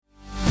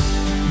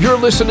You're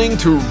listening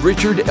to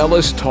Richard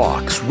Ellis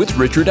Talks with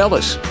Richard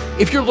Ellis.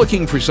 If you're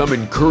looking for some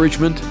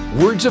encouragement,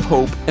 words of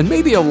hope, and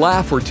maybe a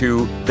laugh or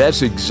two,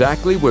 that's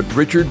exactly what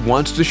Richard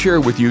wants to share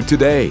with you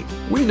today.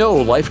 We know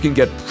life can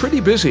get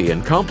pretty busy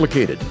and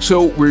complicated,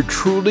 so we're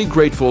truly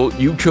grateful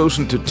you've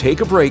chosen to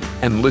take a break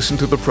and listen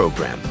to the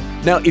program.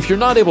 Now, if you're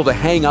not able to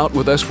hang out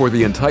with us for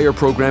the entire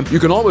program, you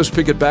can always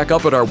pick it back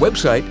up at our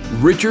website,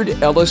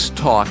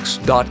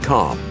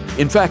 richardellistalks.com.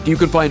 In fact, you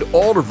can find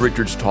all of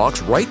Richard's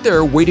talks right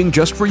there waiting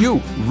just for you,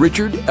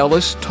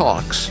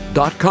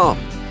 richardellistalks.com.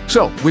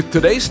 So, with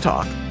today's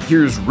talk,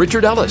 here's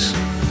Richard Ellis.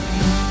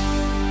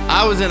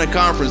 I was in a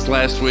conference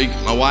last week.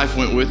 My wife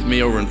went with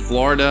me over in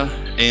Florida,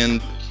 and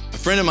a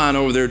friend of mine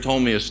over there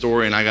told me a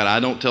story, and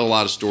I don't tell a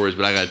lot of stories,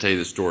 but I got to tell you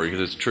this story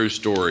because it's a true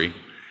story,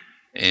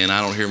 and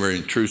I don't hear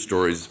very true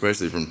stories,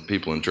 especially from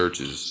people in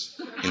churches,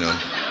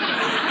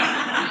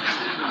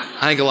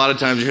 I think a lot of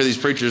times you hear these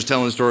preachers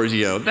telling stories,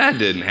 you go, that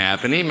didn't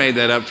happen. He made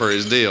that up for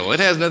his deal. It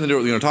has nothing to do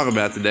with what we're going to talk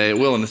about today. It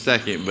will in a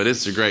second, but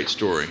it's a great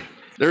story.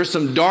 There's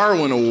some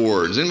Darwin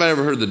Awards. Anybody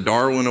ever heard of the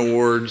Darwin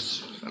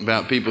Awards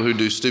about people who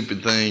do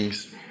stupid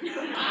things?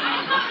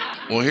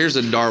 Well, here's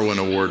a Darwin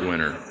Award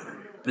winner.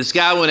 This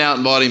guy went out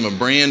and bought him a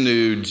brand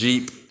new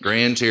Jeep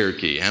Grand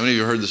Cherokee. How many of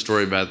you heard the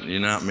story about it?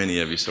 Not many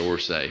of you, so we're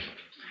safe.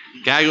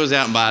 Guy goes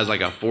out and buys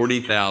like a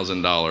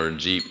 $40,000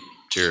 Jeep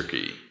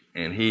Cherokee.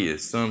 And he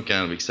is some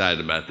kind of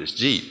excited about this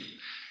Jeep.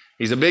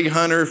 He's a big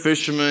hunter,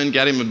 fisherman,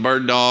 got him a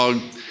bird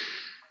dog.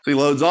 So he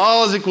loads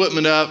all his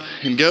equipment up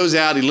and goes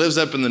out. He lives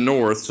up in the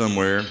north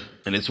somewhere,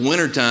 and it's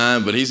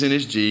wintertime, but he's in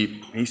his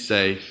Jeep. He's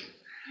safe.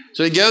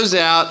 So he goes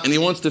out, and he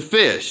wants to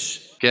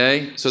fish,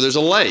 okay? So there's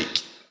a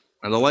lake,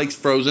 and the lake's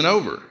frozen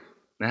over.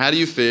 Now, how do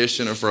you fish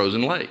in a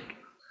frozen lake?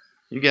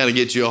 You got to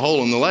get you a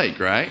hole in the lake,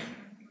 right?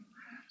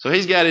 So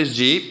he's got his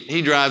Jeep.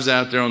 He drives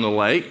out there on the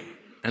lake.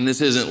 And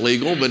this isn't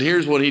legal, but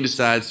here's what he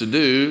decides to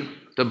do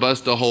to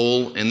bust a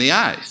hole in the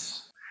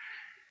ice.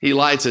 He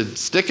lights a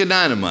stick of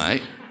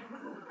dynamite,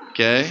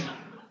 okay?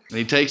 And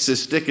he takes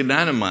this stick of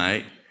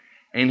dynamite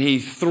and he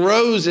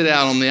throws it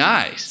out on the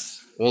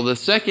ice. Well, the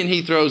second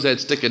he throws that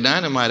stick of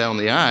dynamite out on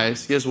the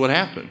ice, guess what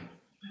happened?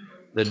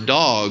 The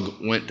dog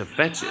went to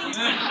fetch it.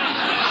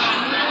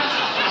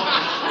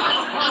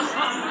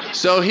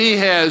 So he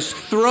has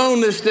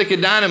thrown this stick of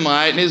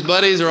dynamite, and his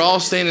buddies are all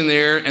standing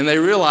there, and they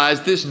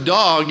realize this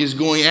dog is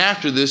going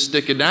after this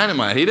stick of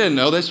dynamite. He doesn't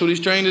know that's what he's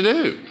trained to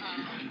do.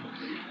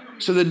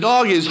 So the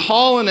dog is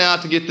hauling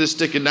out to get this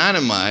stick of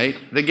dynamite.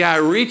 The guy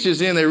reaches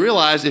in. They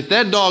realize if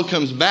that dog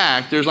comes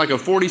back, there's like a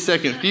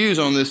 40-second fuse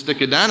on this stick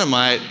of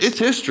dynamite. It's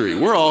history.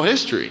 We're all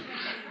history.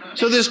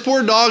 So this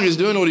poor dog is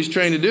doing what he's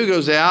trained to do,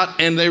 goes out,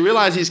 and they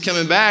realize he's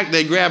coming back.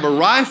 They grab a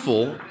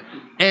rifle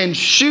and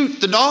shoot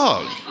the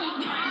dog.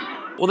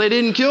 Well, they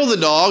didn't kill the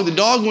dog. The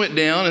dog went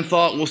down and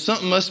thought, well,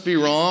 something must be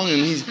wrong.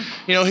 And he's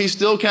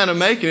still kind of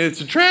making it.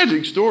 It's a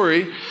tragic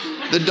story.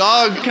 The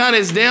dog kind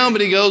of is down,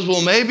 but he goes,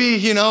 well, maybe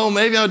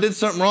I did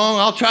something wrong.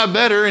 I'll try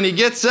better. And he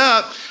gets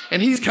up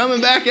and he's coming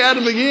back at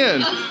him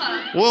again.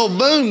 Well,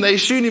 boom, they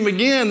shoot him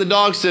again. The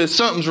dog says,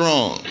 something's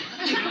wrong.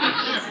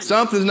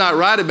 Something's not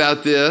right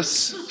about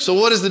this. So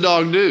what does the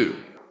dog do?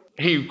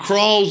 He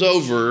crawls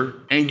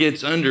over and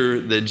gets under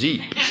the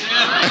Jeep.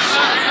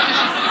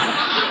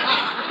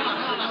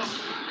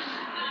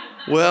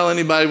 Well,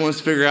 anybody wants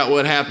to figure out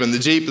what happened? The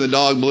Jeep and the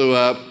dog blew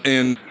up,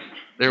 and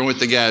there went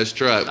the guy's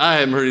truck. I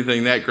haven't heard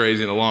anything that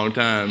crazy in a long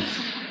time.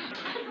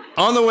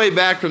 On the way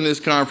back from this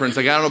conference,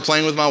 I got on a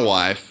plane with my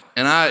wife,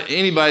 and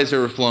anybody that's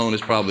ever flown has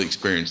probably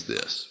experienced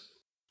this.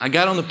 I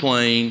got on the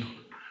plane,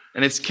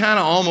 and it's kind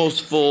of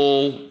almost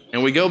full,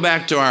 and we go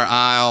back to our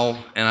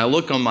aisle, and I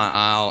look on my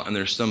aisle, and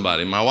there's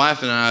somebody. My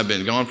wife and I have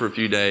been gone for a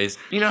few days.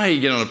 You know how you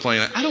get on a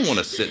plane, like, I don't want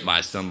to sit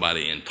by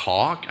somebody and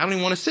talk. I don't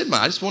even want to sit by.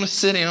 I just want to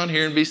sit down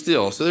here and be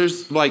still. So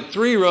there's like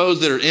 3 rows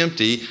that are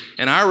empty,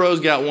 and our row's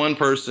got one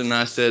person, and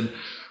I said,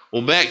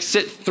 well, Beck,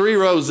 sit 3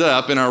 rows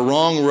up in our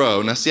wrong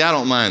row. Now, see, I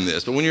don't mind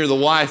this, but when you're the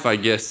wife, I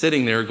guess,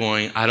 sitting there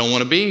going, I don't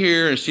want to be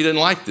here, and she doesn't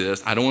like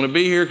this. I don't want to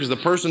be here because the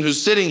person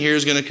who's sitting here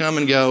is going to come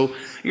and go,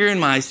 you're in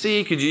my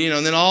seat, could you,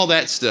 and then all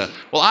that stuff.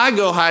 Well, I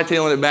go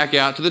hightailing it back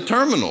out to the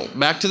terminal,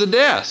 back to the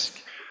desk.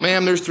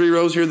 Ma'am, there's 3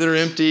 rows here that are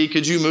empty.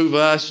 Could you move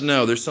us?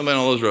 No, there's somebody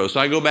on those rows. So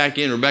I go back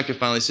in. Rebecca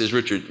finally says,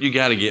 Richard, you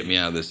got to get me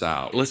out of this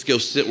aisle. Let's go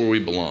sit where we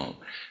belong.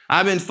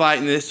 I've been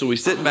fighting this, so we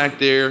sit back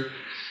there.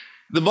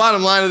 The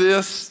bottom line of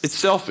this, it's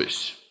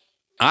selfish.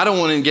 I don't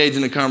want to engage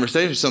in a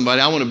conversation with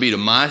somebody. I want to be to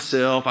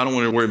myself. I don't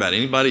want to worry about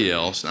anybody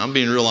else. And I'm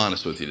being real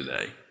honest with you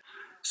today.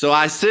 So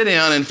I sit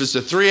down, and if it's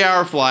a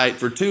 3-hour flight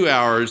for 2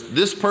 hours,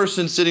 this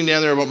person sitting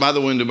down there by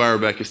the window by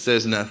Rebecca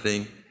says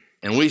nothing,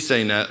 and we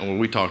say nothing. Well,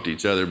 we talk to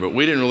each other, but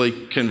we didn't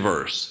really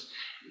converse.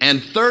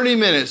 And 30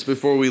 minutes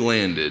before we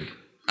landed,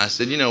 I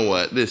said, you know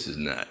what? This is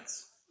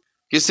nuts.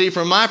 You see,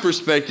 from my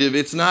perspective,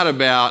 it's not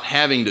about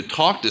having to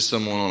talk to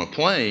someone on a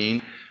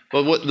plane,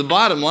 but what the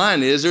bottom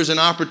line is, there's an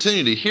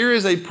opportunity. Here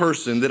is a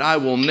person that I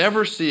will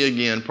never see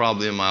again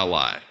probably in my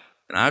life.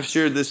 And I've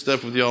shared this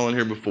stuff with y'all in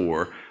here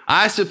before.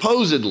 I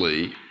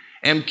supposedly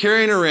am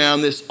carrying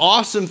around this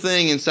awesome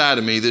thing inside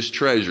of me, this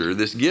treasure,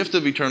 this gift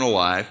of eternal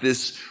life,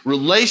 this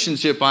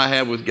relationship I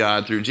have with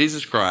God through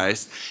Jesus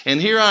Christ. And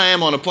here I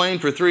am on a plane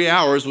for 3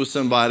 hours with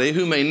somebody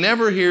who may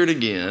never hear it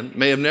again,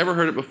 may have never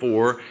heard it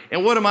before.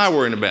 And what am I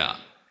worrying about?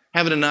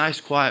 Having a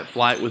nice, quiet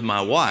flight with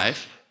my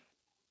wife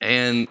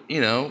and,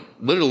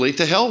 literally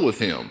to hell with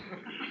him.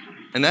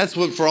 And that's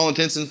what, for all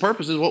intents and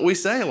purposes, what we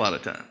say a lot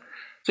of times.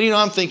 So,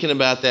 I'm thinking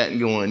about that and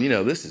going,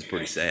 this is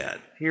pretty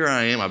sad. Here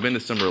I am. I've been to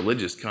some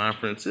religious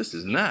conference. This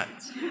is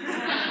nuts.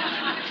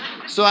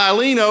 So I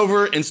lean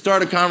over and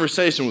start a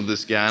conversation with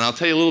this guy, and I'll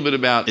tell you a little bit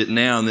about it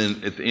now, and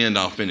then at the end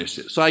I'll finish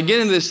it. So I get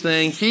into this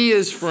thing. He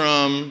is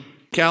from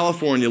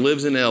California,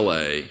 lives in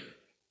L.A.,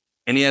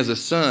 and he has a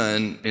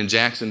son in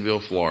Jacksonville,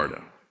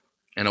 Florida.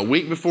 And a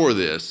week before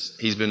this,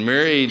 he's been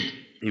married.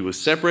 He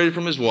was separated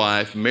from his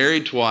wife,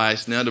 married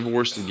twice, now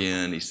divorced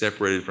again. He's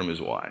separated from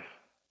his wife.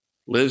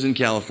 Lives in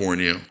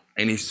California,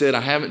 and he said,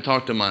 I haven't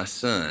talked to my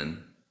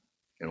son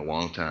in a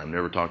long time,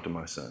 never talked to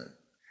my son.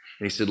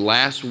 And he said,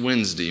 last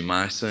Wednesday,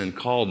 my son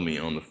called me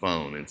on the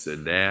phone and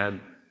said, Dad,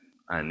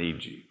 I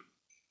need you.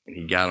 And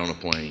he got on a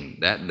plane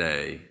that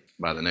day.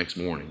 By the next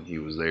morning, he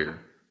was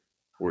there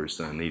where his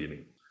son needed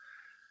him.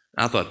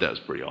 I thought that was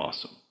pretty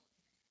awesome.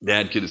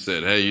 Dad could have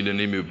said, hey, you didn't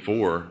need me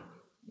before.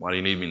 Why do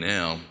you need me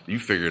now? You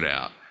figure it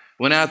out.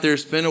 Went out there,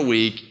 spent a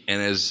week,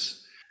 and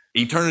as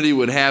eternity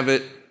would have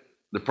it,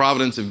 the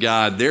providence of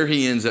God, there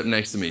he ends up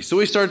next to me. So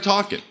we started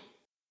talking.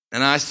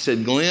 And I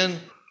said, Glenn,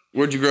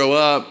 where'd you grow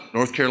up?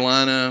 North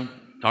Carolina.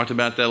 Talked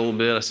about that a little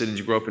bit. I said, did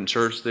you grow up in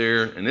church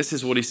there? And this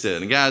is what he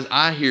said. And guys,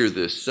 I hear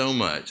this so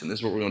much, and this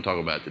is what we're going to talk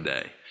about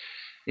today.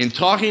 In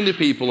talking to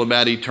people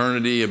about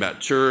eternity,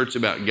 about church,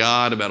 about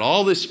God, about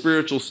all this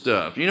spiritual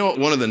stuff, you know what?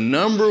 One of the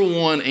number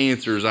one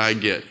answers I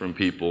get from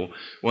people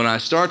when I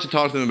start to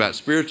talk to them about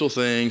spiritual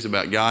things,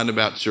 about God and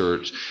about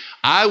church,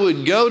 I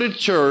would go to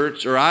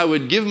church or I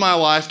would give my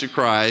life to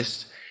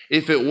Christ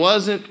if it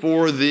wasn't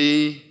for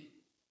the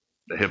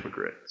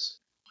hypocrites.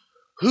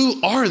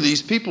 Who are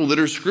these people that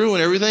are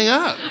screwing everything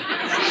up?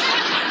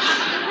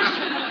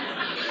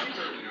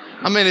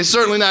 I mean, it's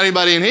certainly not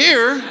anybody in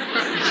here.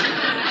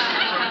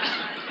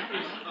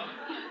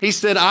 He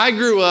said, I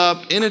grew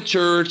up in a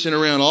church and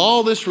around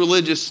all this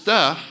religious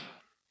stuff.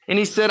 And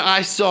he said,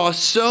 I saw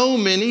so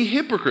many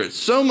hypocrites,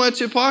 so much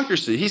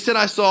hypocrisy. He said,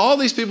 I saw all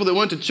these people that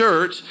went to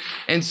church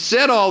and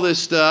said all this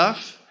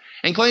stuff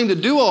and claimed to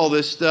do all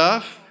this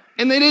stuff,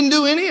 and they didn't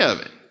do any of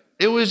it.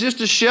 It was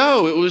just a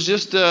show. It was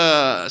just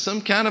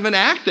some kind of an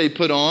act they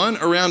put on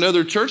around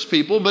other church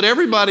people. But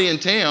everybody in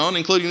town,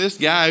 including this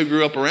guy who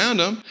grew up around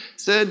them,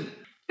 said,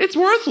 it's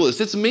worthless.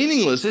 It's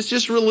meaningless. It's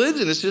just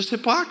religion. It's just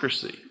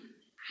hypocrisy.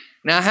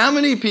 Now, how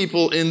many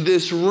people in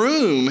this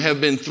room have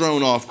been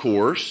thrown off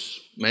course?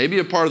 Maybe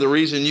a part of the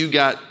reason you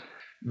got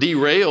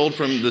derailed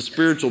from the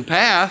spiritual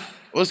path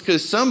was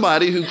because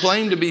somebody who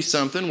claimed to be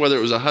something, whether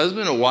it was a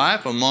husband, a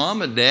wife, a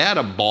mom, a dad,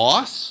 a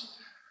boss.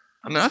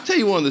 I mean, I'll tell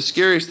you one of the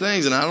scariest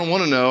things, and I don't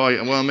want to know.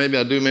 Well, maybe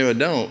I do, maybe I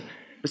don't.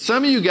 But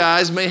some of you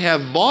guys may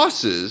have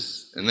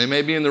bosses, and they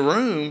may be in the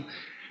room.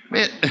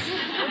 Man,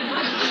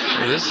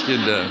 this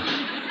could,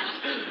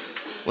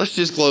 let's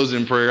just close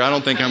in prayer. I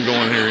don't think I'm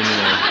going here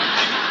anymore.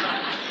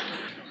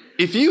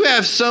 If you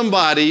have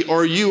somebody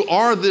or you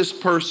are this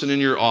person in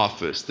your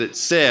office that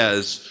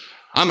says,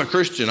 I'm a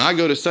Christian, I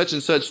go to such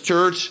and such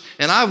church,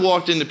 and I've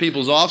walked into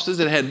people's offices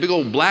that had big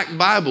old black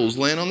Bibles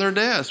laying on their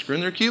desk or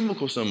in their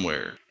cubicle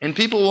somewhere. And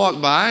people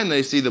walk by and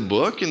they see the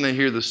book and they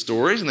hear the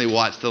stories and they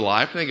watch the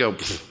life and they go,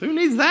 who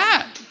needs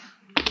that?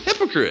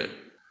 Hypocrite.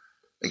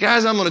 And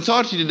guys, I'm going to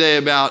talk to you today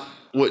about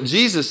what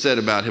Jesus said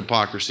about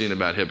hypocrisy and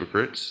about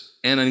hypocrites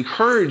and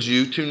encourage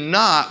you to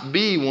not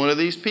be one of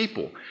these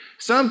people.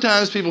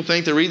 Sometimes people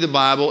think they read the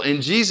Bible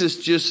and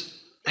Jesus just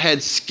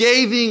had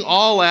scathing,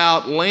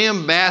 all-out,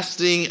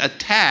 lambasting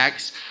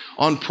attacks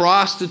on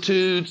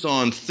prostitutes,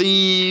 on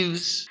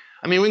thieves.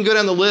 I mean, we can go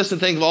down the list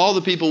and think of all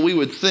the people we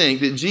would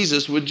think that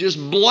Jesus would just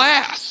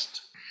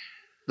blast.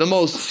 The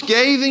most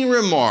scathing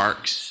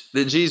remarks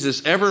that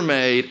Jesus ever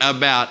made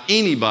about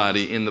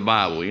anybody in the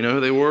Bible. You know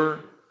who they were?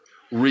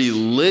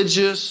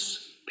 Religious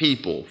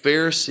people,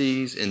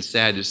 Pharisees and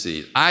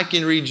Sadducees. I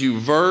can read you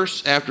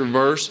verse after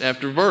verse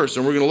after verse,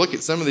 and we're going to look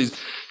at some of these,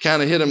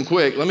 kind of hit them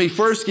quick. Let me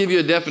first give you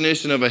a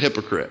definition of a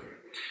hypocrite.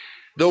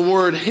 The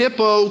word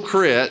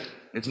hypocrite,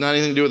 it's not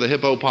anything to do with a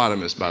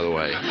hippopotamus, by the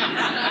way.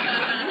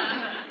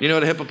 You know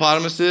what a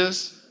hippopotamus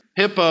is?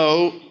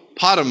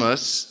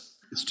 Hippopotamus,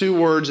 it's two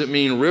words that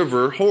mean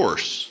river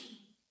horse.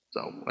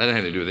 So that doesn't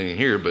have to do with anything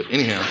here, but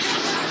anyhow.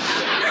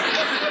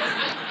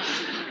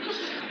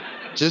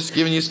 Just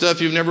giving you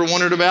stuff you've never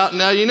wondered about,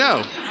 now you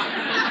know.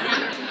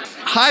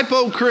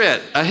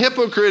 Hypocrite. A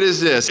hypocrite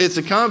is this. It's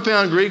a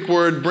compound Greek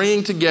word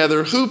bringing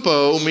together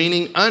hupo,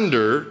 meaning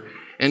under,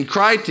 and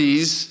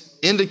krites,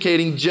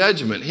 indicating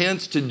judgment,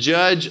 hence to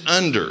judge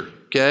under,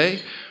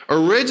 okay?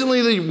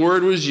 Originally, the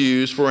word was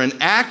used for an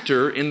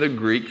actor in the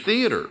Greek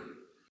theater.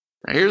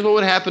 Now, here's what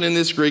would happen in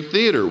this Greek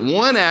theater.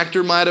 One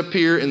actor might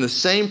appear in the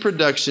same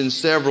production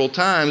several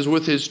times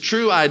with his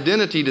true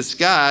identity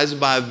disguised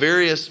by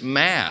various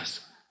masks.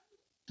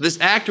 This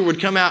actor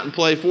would come out and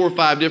play 4 or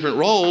 5 different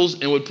roles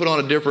and would put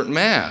on a different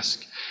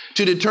mask.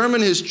 To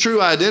determine his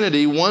true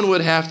identity, one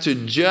would have to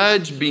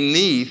judge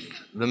beneath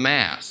the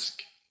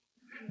mask.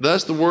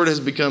 Thus, the word has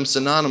become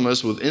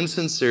synonymous with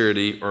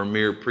insincerity or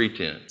mere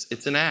pretense.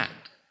 It's an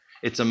act.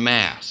 It's a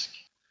mask.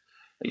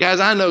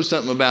 Guys, I know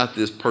something about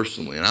this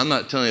personally, and I'm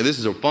not telling you this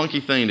is a funky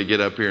thing to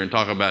get up here and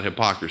talk about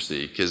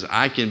hypocrisy, because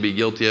I can be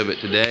guilty of it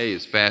today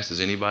as fast as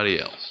anybody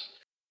else.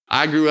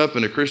 I grew up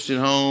in a Christian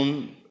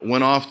home,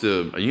 went off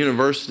to a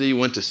university,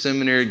 went to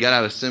seminary, got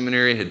out of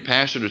seminary, had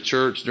pastored a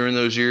church during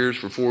those years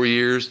for 4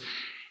 years,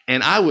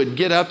 and I would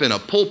get up in a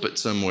pulpit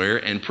somewhere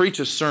and preach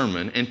a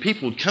sermon, and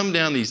people would come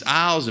down these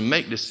aisles and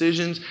make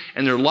decisions,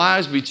 and their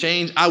lives be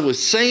changed. I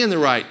was saying the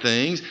right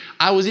things.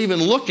 I was even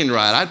looking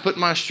right. I'd put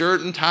my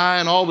shirt and tie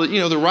and all the,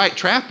 the right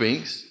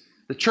trappings,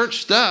 the church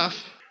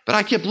stuff. But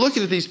I kept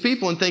looking at these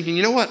people and thinking,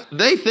 you know what?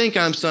 They think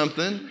I'm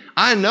something.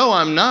 I know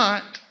I'm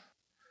not.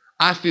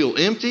 I feel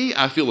empty.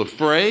 I feel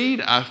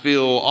afraid. I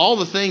feel all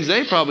the things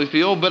they probably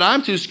feel, but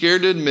I'm too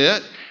scared to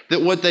admit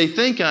that what they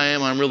think I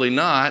am, I'm really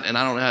not, and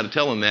I don't know how to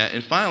tell them that.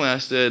 And finally I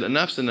said,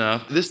 enough's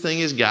enough. This thing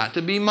has got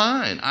to be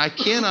mine. I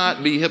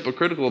cannot be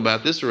hypocritical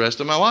about this the rest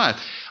of my life.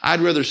 I'd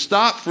rather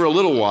stop for a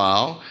little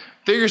while,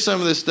 figure some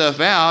of this stuff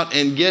out,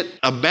 and get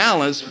a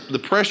balance, the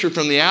pressure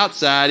from the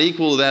outside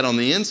equal to that on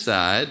the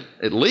inside,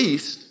 at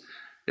least,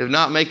 if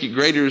not make it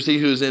greater is he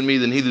who is in me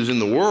than he who's in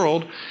the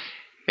world,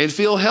 and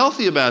feel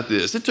healthy about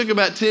this. It took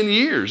about 10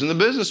 years in the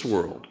business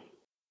world.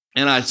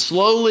 And I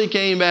slowly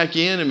came back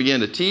in and began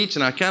to teach,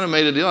 and I kind of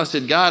made a deal. I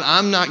said, God,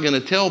 I'm not going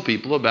to tell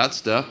people about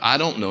stuff I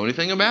don't know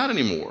anything about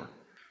anymore.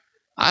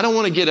 I don't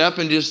want to get up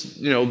and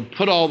just,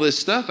 put all this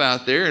stuff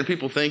out there and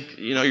people think,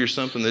 you're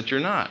something that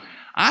you're not.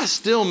 I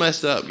still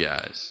mess up,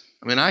 guys.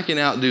 I mean, I can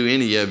outdo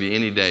any of you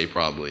any day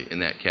probably in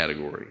that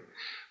category.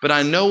 But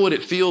I know what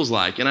it feels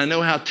like, and I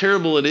know how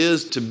terrible it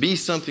is to be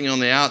something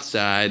on the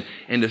outside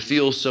and to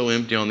feel so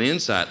empty on the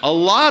inside. A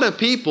lot of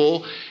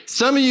people,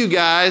 some of you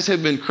guys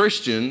have been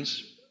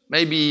Christians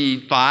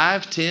maybe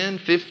 5, 10,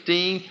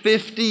 15,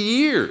 50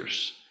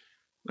 years.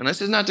 And this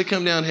is not to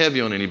come down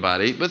heavy on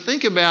anybody, but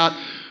think about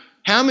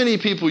how many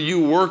people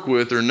you work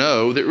with or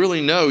know that really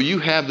know you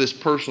have this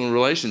personal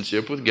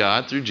relationship with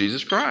God through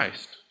Jesus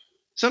Christ.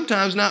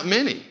 Sometimes not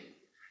many.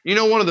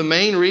 One of the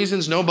main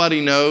reasons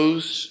nobody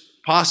knows,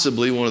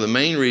 possibly one of the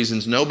main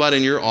reasons nobody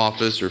in your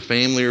office or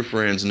family or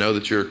friends know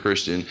that you're a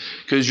Christian,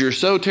 because you're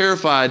so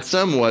terrified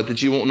somewhat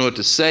that you won't know what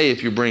to say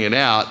if you bring it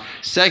out.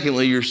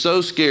 Secondly, you're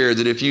so scared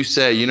that if you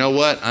say, you know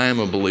what, I am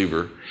a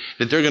believer,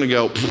 that they're going to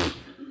go,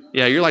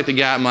 yeah, you're like the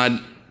guy at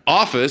my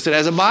office that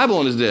has a Bible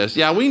on his desk.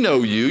 Yeah, we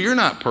know you. You're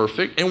not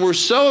perfect. And we're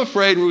so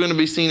afraid we're going to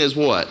be seen as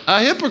what?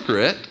 A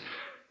hypocrite.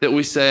 That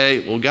we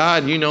say, well,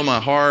 God, you know my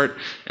heart,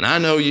 and I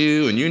know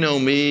you, and you know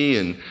me,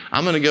 and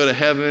I'm going to go to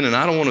heaven, and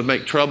I don't want to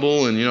make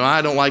trouble, and,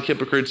 I don't like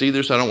hypocrites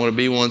either, so I don't want to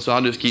be one, so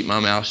I'll just keep my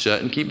mouth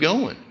shut and keep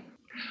going.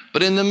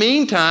 But in the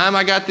meantime,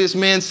 I got this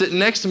man sitting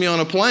next to me on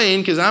a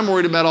plane because I'm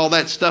worried about all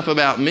that stuff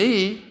about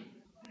me.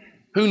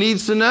 Who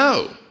needs to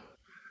know?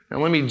 Now,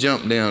 let me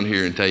jump down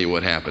here and tell you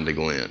what happened to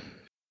Glenn.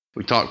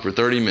 We talked for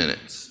 30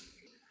 minutes.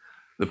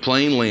 The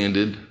plane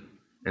landed,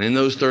 and in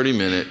those 30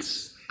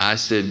 minutes, I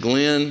said,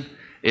 Glenn,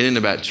 it isn't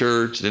about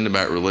church. It isn't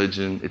about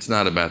religion. It's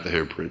not about the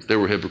hypocrites. There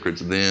were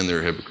hypocrites then. There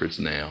are hypocrites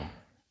now.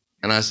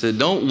 And I said,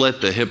 don't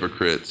let the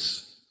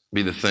hypocrites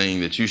be the thing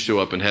that you show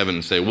up in heaven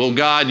and say, well,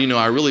 God,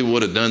 I really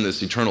would have done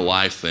this eternal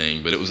life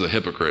thing, but it was a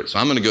hypocrite. So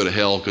I'm going to go to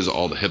hell because of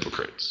all the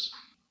hypocrites.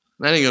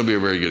 That ain't going to be a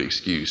very good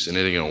excuse, and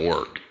it ain't going to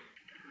work.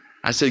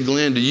 I said,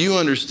 Glenn, do you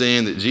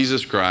understand that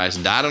Jesus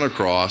Christ died on a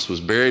cross,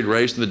 was buried,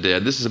 raised from the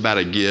dead? This is about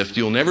a gift.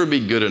 You'll never be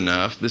good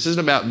enough. This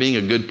isn't about being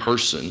a good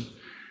person.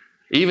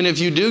 Even if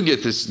you do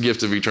get this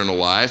gift of eternal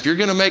life, you're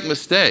going to make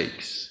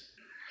mistakes.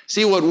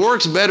 See, what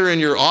works better in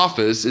your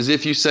office is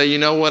if you say, you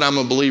know what, I'm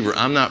a believer.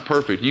 I'm not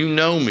perfect. You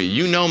know me.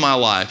 You know my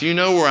life. You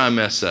know where I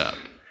mess up.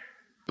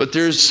 But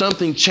there's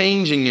something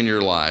changing in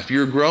your life.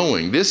 You're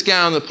growing. This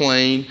guy on the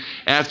plane,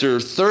 after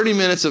 30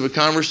 minutes of a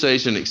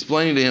conversation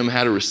explaining to him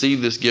how to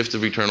receive this gift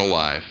of eternal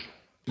life,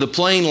 the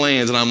plane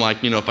lands, and I'm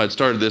like, if I'd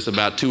started this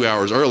about 2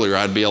 hours earlier,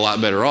 I'd be a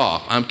lot better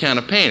off. I'm kind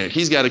of panicked.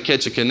 He's got to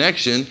catch a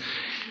connection.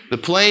 The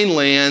plane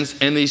lands,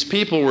 and these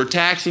people were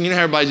taxiing.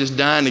 How everybody's just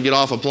dying to get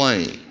off a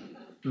plane.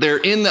 They're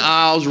in the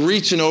aisles,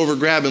 reaching over,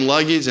 grabbing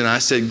luggage, and I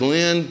said,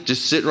 Glenn,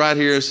 just sit right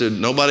here. I said,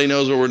 nobody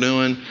knows what we're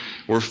doing.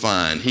 We're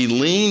fine. He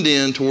leaned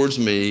in towards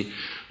me.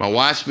 My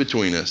wife's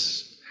between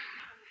us.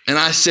 And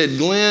I said,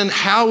 Glenn,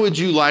 how would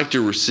you like to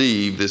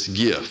receive this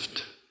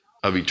gift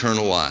of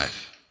eternal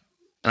life?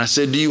 And I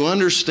said, do you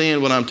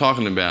understand what I'm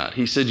talking about?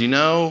 He said,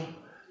 no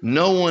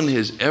one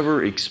has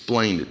ever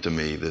explained it to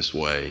me this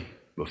way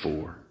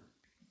before.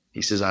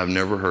 He says, I've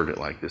never heard it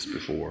like this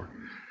before.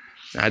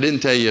 Now, I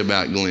didn't tell you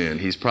about Glenn.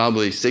 He's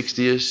probably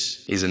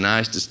 60-ish. He's a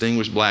nice,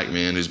 distinguished black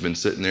man who's been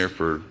sitting there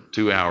for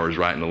 2 hours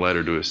writing a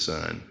letter to his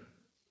son.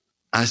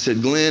 I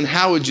said, Glenn,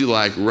 how would you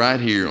like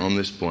right here on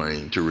this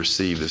plane to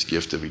receive this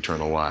gift of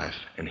eternal life?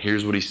 And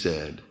here's what he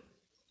said.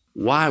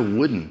 Why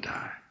wouldn't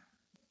I?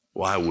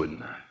 Why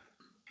wouldn't I?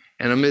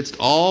 And amidst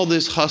all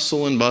this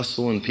hustle and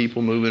bustle and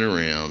people moving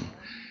around,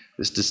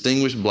 this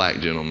distinguished black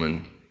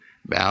gentleman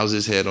bows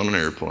his head on an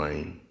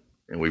airplane,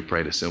 and we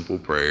prayed a simple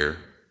prayer.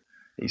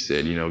 He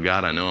said,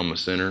 God, I know I'm a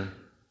sinner.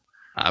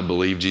 I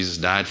believe Jesus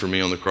died for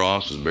me on the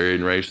cross, was buried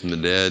and raised from the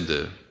dead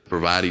to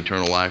provide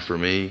eternal life for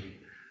me.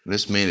 And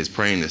this man is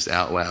praying this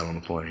out loud on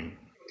the plane.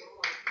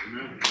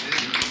 Amen.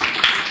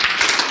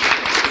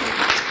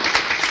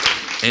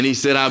 And he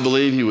said, I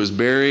believe he was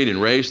buried and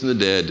raised from the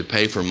dead to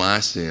pay for my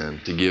sin,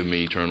 to give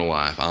me eternal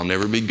life. I'll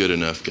never be good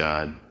enough,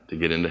 God, to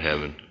get into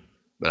heaven,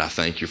 but I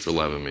thank you for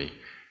loving me.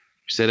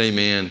 He said,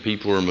 amen.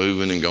 People are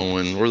moving and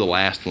going. We're the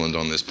last ones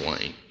on this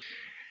plane.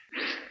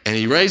 And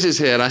he raised his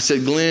head. I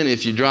said, Glenn,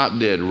 if you drop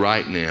dead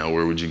right now,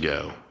 where would you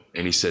go?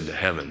 And he said, to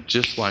heaven,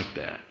 just like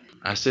that.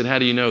 I said, how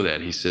do you know that?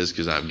 He says,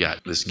 because I've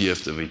got this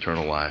gift of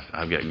eternal life.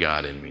 I've got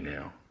God in me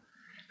now.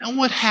 Now,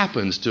 what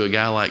happens to a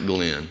guy like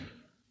Glenn?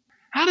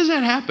 How does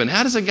that happen?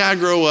 How does a guy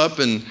grow up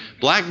in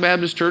Black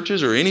Baptist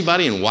churches or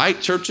anybody in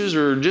white churches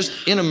or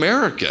just in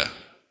America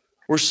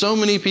where so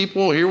many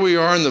people, here we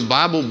are in the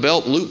Bible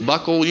Belt loop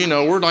buckle,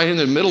 we're like in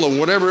the middle of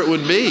whatever it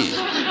would be.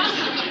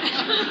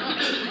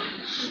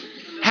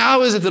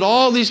 How is it that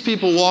all these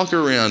people walk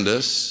around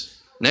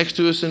us, next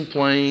to us in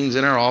planes,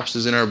 in our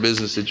offices, in our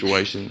business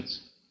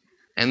situations,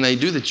 and they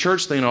do the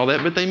church thing and all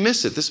that, but they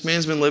miss it? This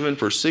man's been living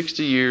for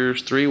 60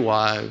 years, 3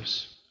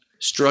 wives,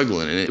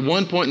 struggling. And at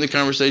one point in the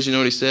conversation, you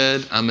know what he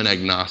said? I'm an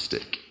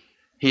agnostic.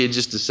 He had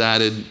just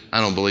decided,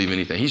 I don't believe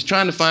anything. He's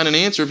trying to find an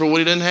answer for what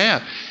he doesn't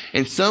have.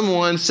 And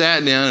someone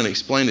sat down and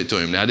explained it to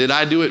him. Now, did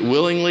I do it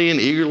willingly and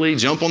eagerly,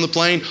 jump on the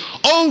plane?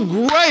 Oh,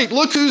 great,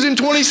 look who's in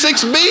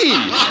 26B,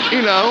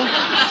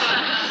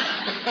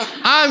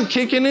 I'm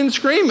kicking and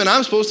screaming.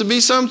 I'm supposed to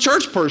be some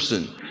church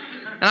person.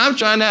 And I'm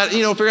trying to,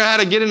 figure out how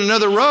to get in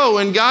another row.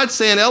 And God's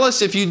saying,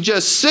 Ellis, if you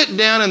just sit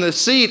down in the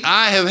seat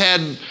I have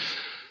had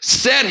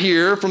set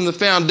here from the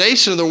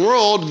foundation of the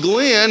world,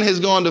 Glenn has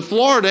gone to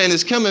Florida and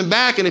is coming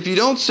back. And if you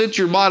don't sit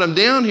your bottom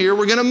down here,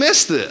 we're going to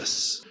miss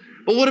this.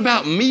 But what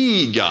about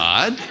me,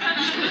 God?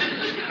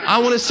 I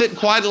want to sit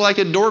quietly like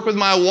a dork with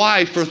my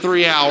wife for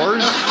 3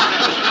 hours.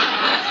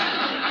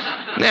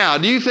 Now,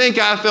 do you think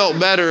I felt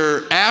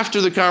better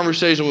after the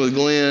conversation with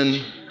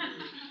Glenn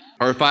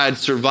or if I had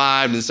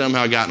survived and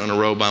somehow gotten on a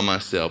row by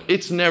myself?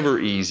 It's never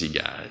easy,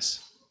 guys.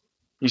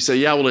 You say,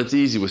 yeah, well, it's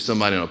easy with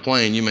somebody on a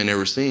plane. You may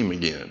never see him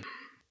again.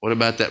 What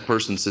about that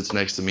person sits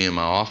next to me in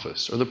my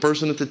office or the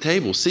person at the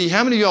table? See,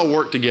 how many of y'all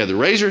work together?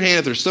 Raise your hand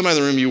if there's somebody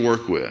in the room you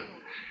work with.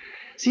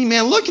 See,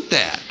 man, look at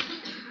that.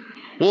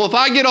 Well, if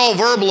I get all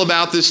verbal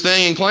about this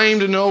thing and claim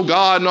to know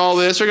God and all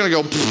this, they're going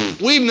to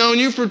go, we've known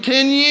you for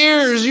 10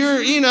 years.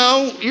 You're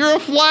a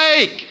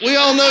flake. We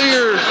all know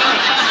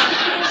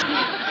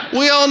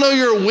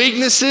your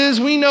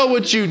weaknesses. We know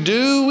what you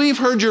do. We've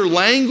heard your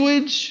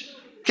language.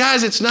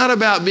 Guys, it's not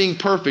about being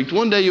perfect.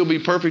 One day you'll be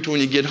perfect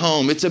when you get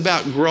home. It's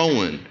about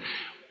growing.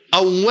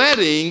 A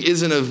wedding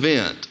is an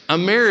event. A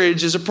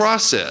marriage is a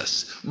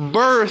process.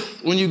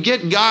 Birth, when you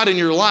get God in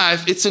your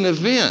life, it's an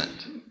event.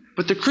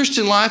 But the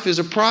Christian life is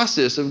a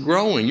process of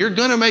growing. You're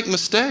going to make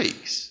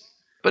mistakes,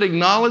 but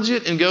acknowledge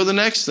it and go to the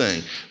next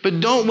thing. But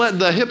don't let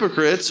the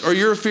hypocrites or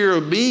your fear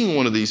of being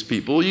one of these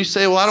people, you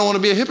say, well, I don't want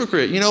to be a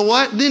hypocrite. You know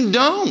what? Then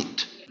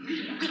don't.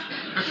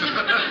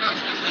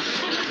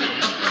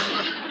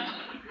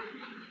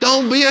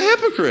 Don't be a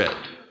hypocrite.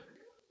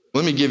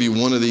 Let me give you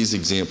one of these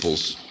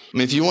examples.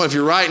 If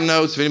you're writing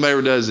notes, if anybody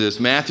ever does this,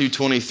 Matthew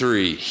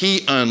 23,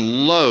 he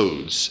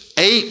unloads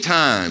 8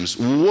 times,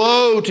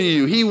 woe to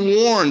you. He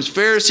warns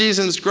Pharisees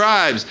and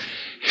scribes,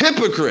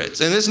 hypocrites.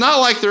 And it's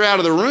not like they're out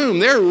of the room.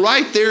 They're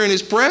right there in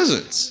his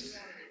presence.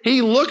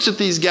 He looks at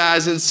these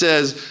guys and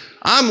says,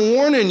 I'm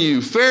warning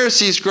you,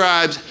 Pharisees,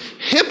 scribes,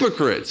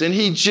 hypocrites. And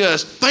he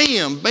just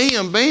bam,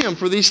 bam, bam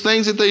for these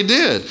things that they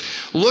did.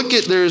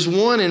 There's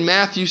one in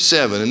Matthew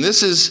 7, and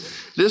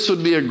this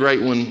would be a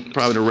great one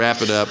probably to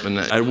wrap it up, and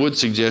I would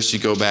suggest you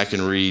go back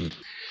and read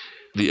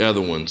the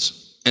other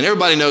ones. And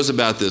everybody knows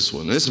about this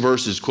one. This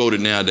verse is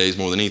quoted nowadays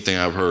more than anything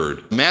I've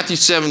heard. Matthew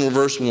 7,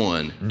 verse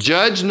 1,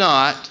 judge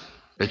not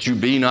that you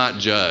be not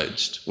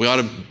judged. We ought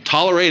to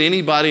tolerate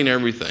anybody and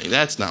everything.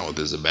 That's not what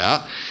this is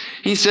about.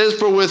 He says,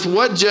 for with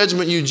what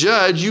judgment you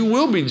judge, you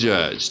will be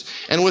judged.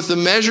 And with the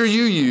measure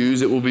you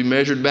use, it will be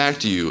measured back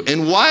to you.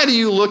 And why do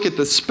you look at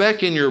the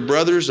speck in your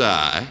brother's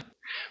eye,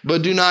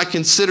 but do not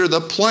consider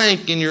the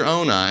plank in your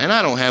own eye? And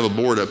I don't have a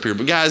board up here,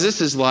 but guys,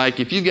 this is like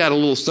if you've got a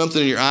little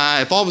something in your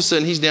eye, if all of a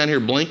sudden he's down here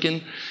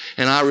blinking,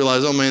 and I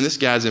realize, oh man, this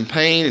guy's in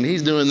pain, and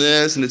he's doing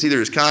this, and it's either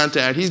his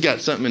contact, he's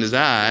got something in his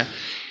eye,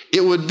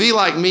 it would be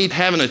like me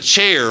having a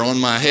chair on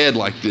my head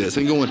like this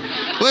and going,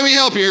 let me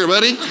help you here,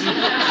 buddy.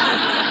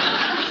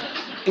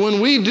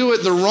 When we do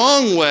it the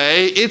wrong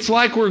way, it's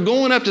like we're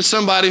going up to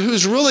somebody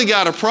who's really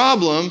got a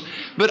problem,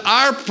 but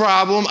our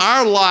problem,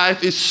 our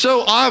life is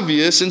so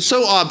obvious and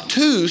so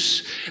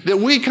obtuse that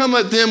we come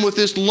at them with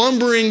this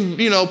lumbering,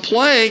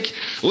 plank.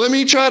 Let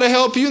me try to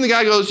help you. And the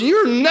guy goes,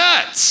 you're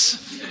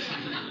nuts.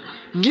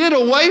 Get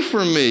away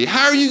from me.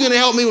 How are you going to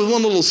help me with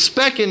one little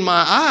speck in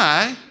my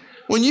eye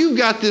when you've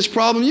got this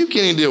problem you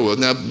can't even deal with?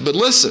 Now, but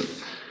listen,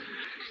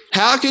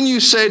 How can you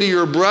say to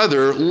your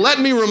brother, let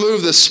me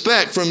remove the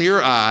speck from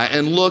your eye,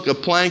 and look, a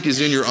plank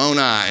is in your own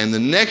eye? And the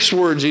next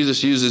word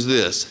Jesus uses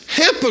this,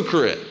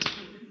 hypocrite.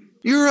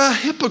 You're a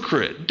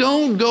hypocrite.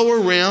 Don't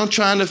go around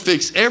trying to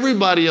fix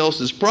everybody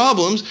else's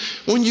problems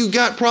when you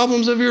got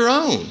problems of your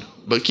own.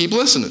 But keep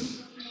listening.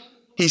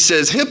 He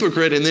says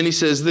hypocrite, and then he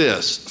says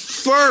this,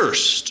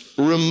 first,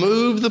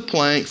 remove the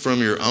plank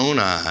from your own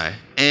eye,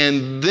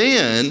 and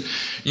then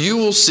you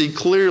will see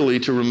clearly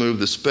to remove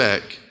the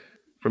speck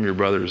from your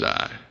brother's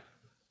eye.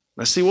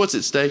 Now see, what's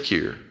at stake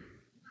here?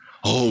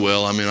 Oh,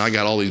 well, I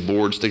got all these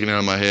boards sticking out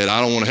of my head.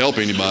 I don't want to help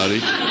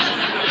anybody.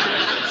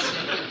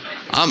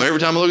 Every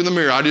time I look in the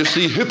mirror, I just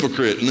see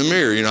hypocrite in the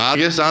mirror. I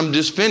guess I'm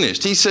just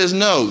finished. He says,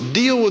 no,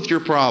 deal with your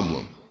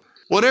problem.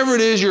 Whatever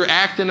it is you're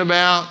acting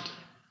about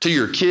to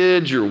your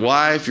kids, your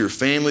wife, your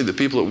family, the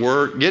people at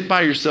work, get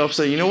by yourself,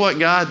 say, you know what,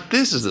 God,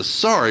 this is a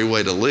sorry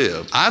way to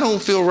live. I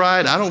don't feel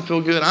right. I don't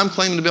feel good. I'm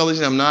claiming to be all these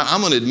things I'm not.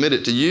 I'm going to admit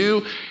it to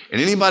you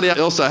and anybody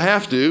else I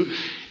have to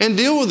and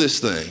deal with this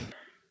thing.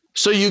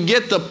 So you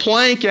get the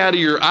plank out of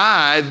your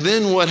eye,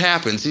 then what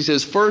happens? He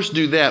says, first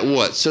do that,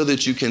 what? So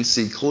that you can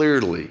see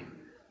clearly.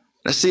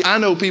 Now see, I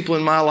know people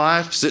in my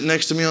life sitting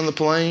next to me on the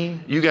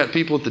plane. You got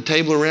people at the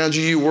table around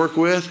you work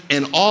with,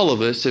 and all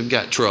of us have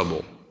got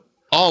trouble.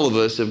 All of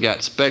us have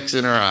got specks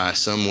in our eye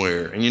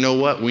somewhere. And you know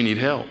what? We need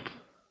help.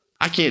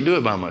 I can't do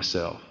it by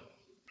myself.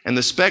 And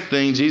the speck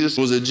thing, Jesus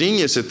was a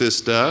genius at this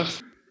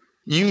stuff.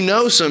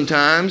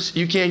 Sometimes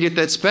you can't get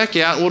that speck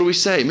out. What do we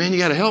say? Man, you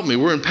got to help me.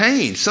 We're in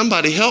pain.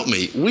 Somebody help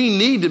me. We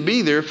need to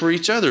be there for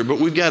each other, but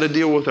we've got to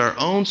deal with our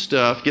own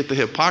stuff, get the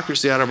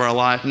hypocrisy out of our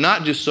life,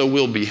 not just so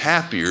we'll be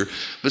happier,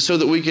 but so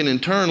that we can in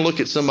turn look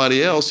at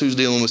somebody else who's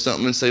dealing with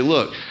something and say,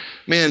 look,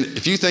 man,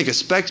 if you think a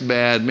speck's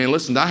bad, man,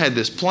 listen, I had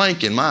this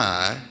plank in my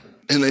eye.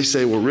 And they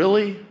say, well,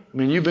 really?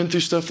 You've been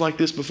through stuff like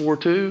this before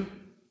too?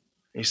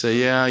 You say,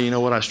 yeah, you know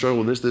what, I struggle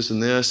with this, this,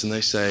 and this. And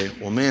they say,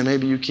 well, man,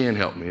 maybe you can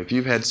help me. If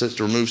you've had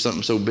to remove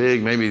something so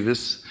big, maybe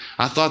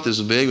I thought this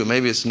was big, but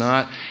maybe it's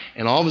not.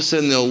 And all of a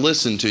sudden they'll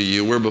listen to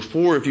you, where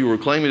before if you were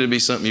claiming to be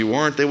something you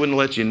weren't, they wouldn't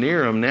let you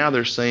near them. Now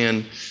they're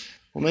saying,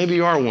 well, maybe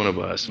you are one of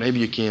us. Maybe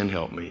you can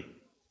help me.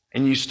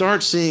 And you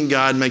start seeing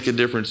God make a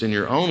difference in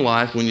your own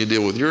life when you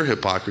deal with your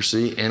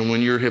hypocrisy. And when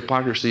your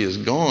hypocrisy is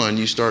gone,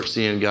 you start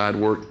seeing God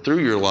work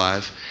through your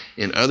life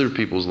in other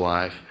people's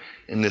life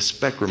in this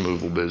speck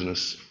removal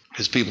business.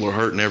 Because people are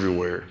hurting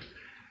everywhere.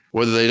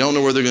 Whether they don't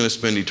know where they're going to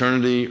spend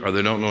eternity, or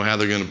they don't know how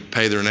they're going to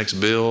pay their next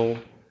bill,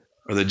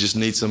 or they just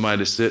need somebody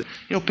to sit.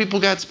 People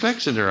got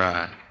specks in their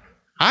eye.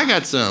 I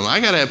got some.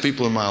 I got to have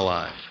people in my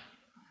life.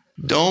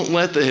 Don't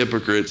let the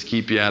hypocrites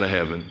keep you out of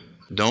heaven.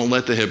 Don't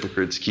let the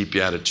hypocrites keep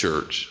you out of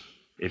church.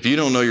 If you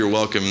don't know you're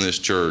welcome in this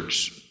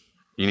church,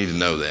 you need to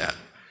know that.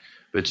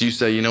 But you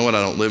say, you know what,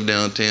 I don't live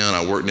downtown,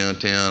 I work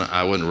downtown,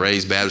 I wasn't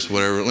raised Baptist,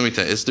 whatever. Let me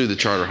tell you, it's through the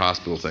charter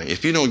hospital thing.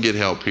 If you don't get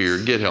help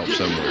here, get help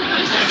somewhere.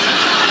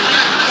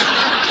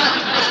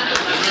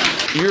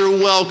 You're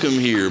welcome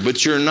here,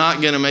 but you're not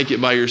going to make it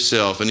by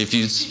yourself. And if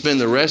you spend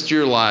the rest of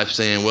your life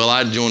saying, well,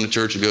 I'd join the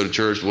church or go to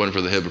church if it wasn't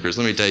for the hypocrites,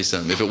 let me tell you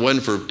something. If it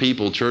wasn't for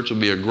people, church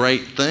would be a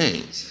great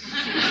thing.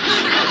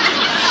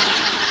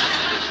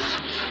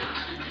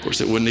 Of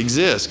course, it wouldn't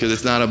exist because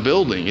it's not a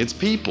building, it's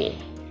people.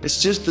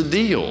 It's just the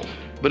deal.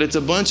 But it's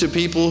a bunch of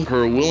people who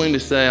are willing to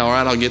say, all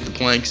right, I'll get the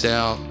planks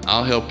out.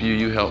 I'll help you,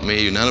 you help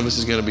me. None of us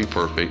is going to be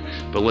perfect,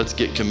 but let's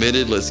get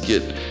committed. Let's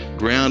get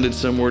grounded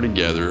somewhere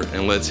together,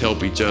 and let's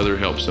help each other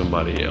help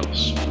somebody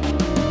else.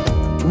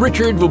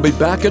 Richard will be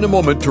back in a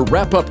moment to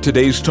wrap up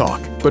today's talk.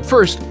 But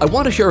first, I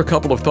want to share a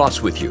couple of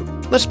thoughts with you.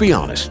 Let's be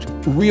honest.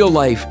 Real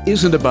life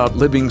isn't about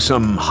living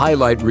some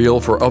highlight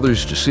reel for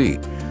others to see.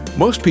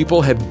 Most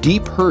people have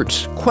deep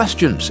hurts,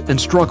 questions, and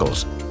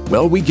struggles.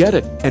 Well, we get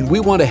it, and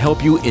we want to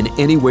help you in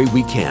any way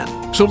we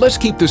can. So let's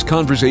keep this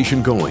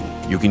conversation going.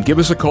 You can give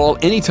us a call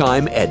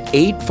anytime at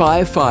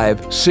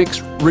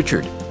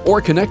 855-6-RICHARD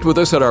or connect with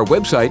us at our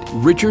website,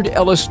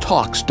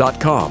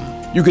 richardellistalks.com.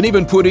 You can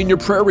even put in your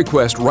prayer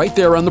request right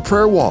there on the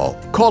prayer wall.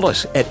 Call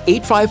us at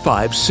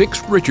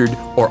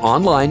 855-6-RICHARD or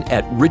online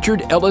at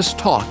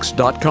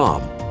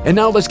richardellistalks.com. And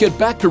now let's get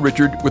back to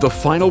Richard with a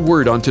final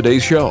word on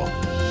today's show. All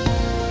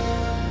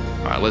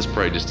right, let's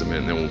pray just a minute,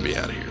 and then we'll be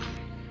out of here.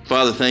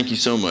 Father, thank you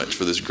so much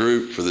for this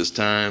group, for this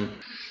time.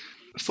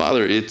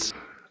 Father,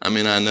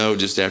 I know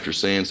just after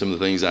saying some of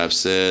the things I've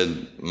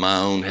said, my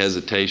own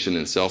hesitation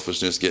and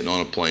selfishness getting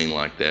on a plane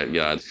like that,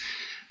 God.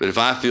 But if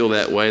I feel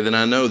that way, then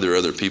I know there are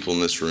other people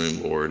in this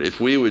room, Lord. If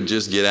we would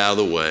just get out of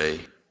the way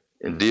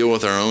and deal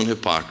with our own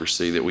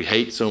hypocrisy that we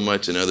hate so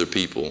much in other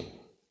people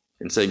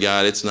and say,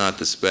 God, it's not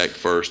the speck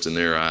first in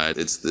their eye,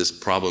 it's this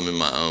problem in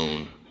my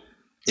own.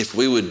 If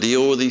we would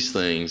deal with these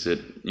things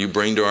that you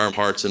bring to our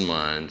hearts and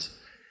minds,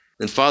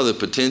 then Father, the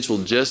potential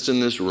just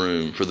in this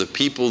room for the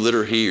people that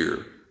are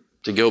here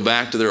to go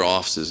back to their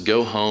offices,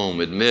 go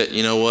home, admit,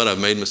 you know what, I've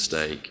made a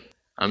mistake.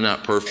 I'm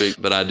not perfect,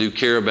 but I do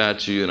care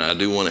about you and I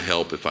do want to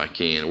help if I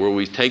can. Where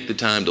we take the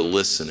time to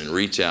listen and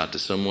reach out to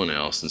someone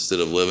else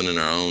instead of living in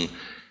our own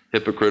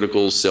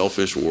hypocritical,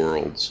 selfish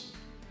worlds.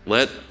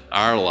 Let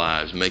our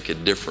lives make a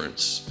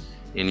difference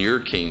in your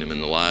kingdom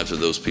and the lives of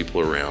those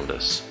people around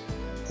us.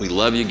 We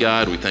love you,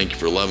 God. We thank you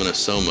for loving us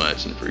so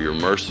much and for your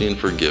mercy and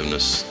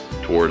forgiveness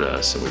toward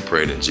us. And we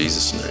pray it in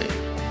Jesus' name.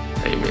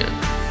 Amen.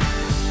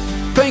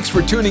 Thanks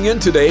for tuning in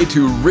today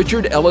to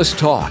Richard Ellis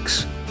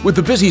Talks. With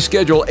the busy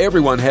schedule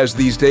everyone has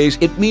these days,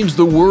 it means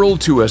the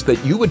world to us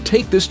that you would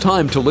take this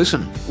time to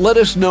listen. Let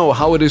us know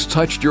how it has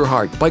touched your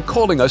heart by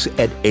calling us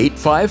at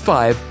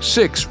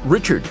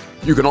 855-6-RICHARD.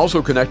 You can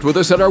also connect with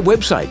us at our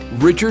website,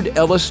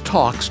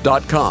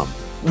 richardellistalks.com.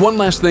 One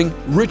last thing,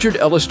 Richard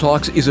Ellis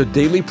Talks is a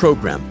daily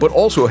program, but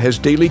also has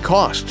daily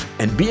costs.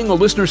 And being a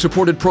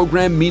listener-supported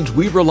program means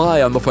we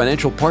rely on the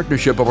financial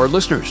partnership of our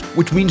listeners,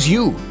 which means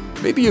you.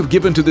 Maybe you've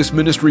given to this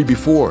ministry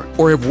before,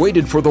 or have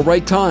waited for the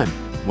right time.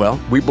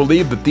 Well, we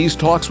believe that these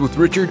talks with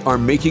Richard are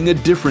making a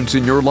difference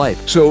in your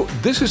life. So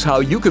this is how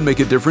you can make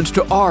a difference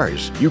to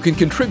ours. You can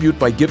contribute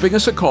by giving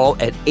us a call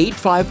at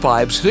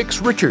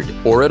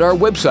 855-6-RICHARD or at our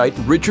website,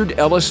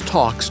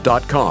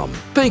 richardellistalks.com.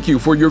 Thank you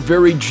for your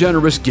very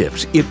generous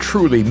gifts. It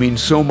truly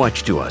means so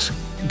much to us.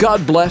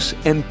 God bless,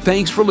 and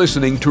thanks for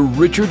listening to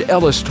Richard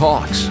Ellis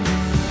Talks.